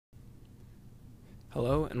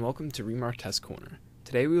Hello and welcome to Remark Test Corner.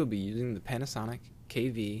 Today we will be using the Panasonic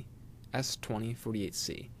KV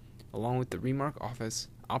S-2048C along with the Remark Office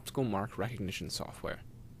Optical Mark Recognition software.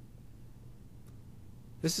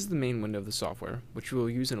 This is the main window of the software, which we will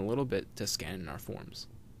use in a little bit to scan in our forms.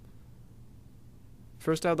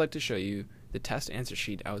 First, I would like to show you the test answer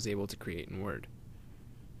sheet I was able to create in Word.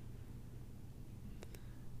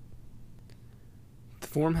 The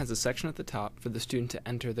form has a section at the top for the student to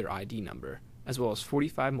enter their ID number, as well as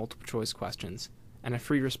 45 multiple choice questions, and a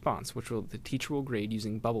free response which the teacher will grade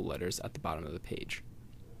using bubble letters at the bottom of the page.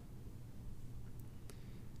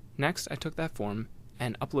 Next, I took that form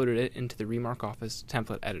and uploaded it into the Remark Office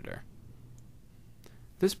template editor.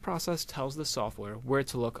 This process tells the software where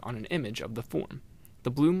to look on an image of the form.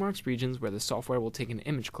 The blue marks regions where the software will take an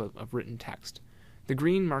image clip of written text. The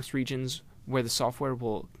green marks regions where the software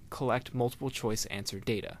will collect multiple choice answer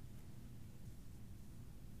data.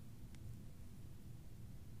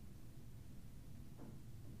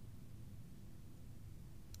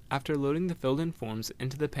 After loading the filled-in forms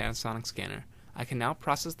into the Panasonic scanner, I can now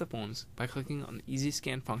process the forms by clicking on the Easy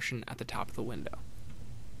Scan function at the top of the window.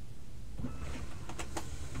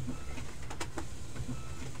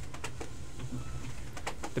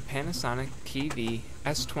 The Panasonic KV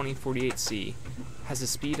S-2048C has a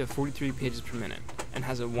speed of 43 pages per minute and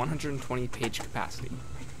has a 120 page capacity.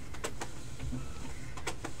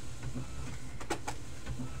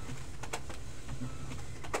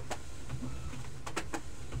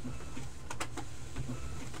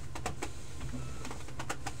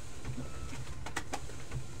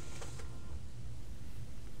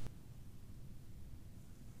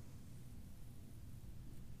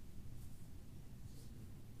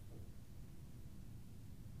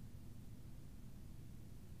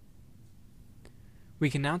 We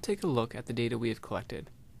can now take a look at the data we have collected.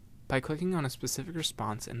 By clicking on a specific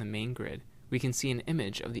response in the main grid, we can see an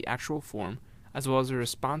image of the actual form as well as a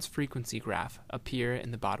response frequency graph appear in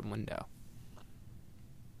the bottom window.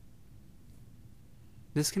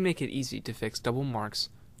 This can make it easy to fix double marks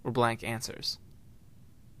or blank answers.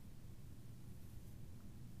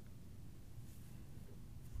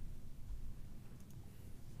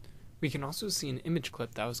 We can also see an image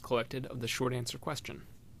clip that was collected of the short answer question.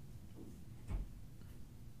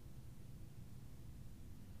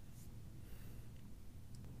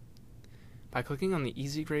 By clicking on the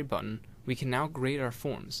Easy Grade button, we can now grade our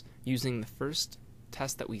forms using the first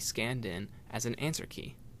test that we scanned in as an answer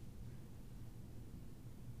key.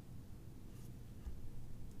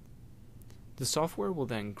 The software will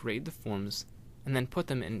then grade the forms and then put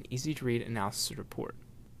them in an easy-to-read analysis report.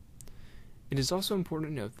 It is also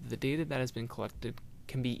important to note that the data that has been collected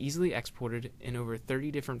can be easily exported in over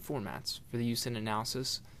 30 different formats for the use in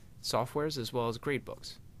analysis softwares as well as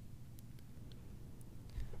gradebooks.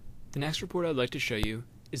 The next report I'd like to show you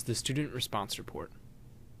is the Student Response Report.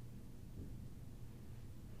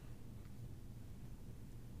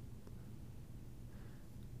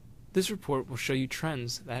 This report will show you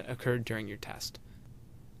trends that occurred during your test,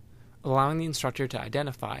 allowing the instructor to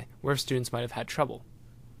identify where students might have had trouble.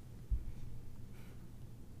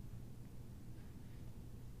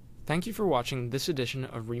 Thank you for watching this edition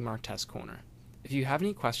of Remark Test Corner. If you have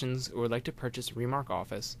any questions or would like to purchase Remark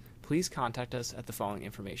Office, please contact us at the following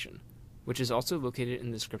information, which is also located in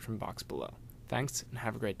the description box below. Thanks and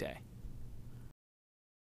have a great day.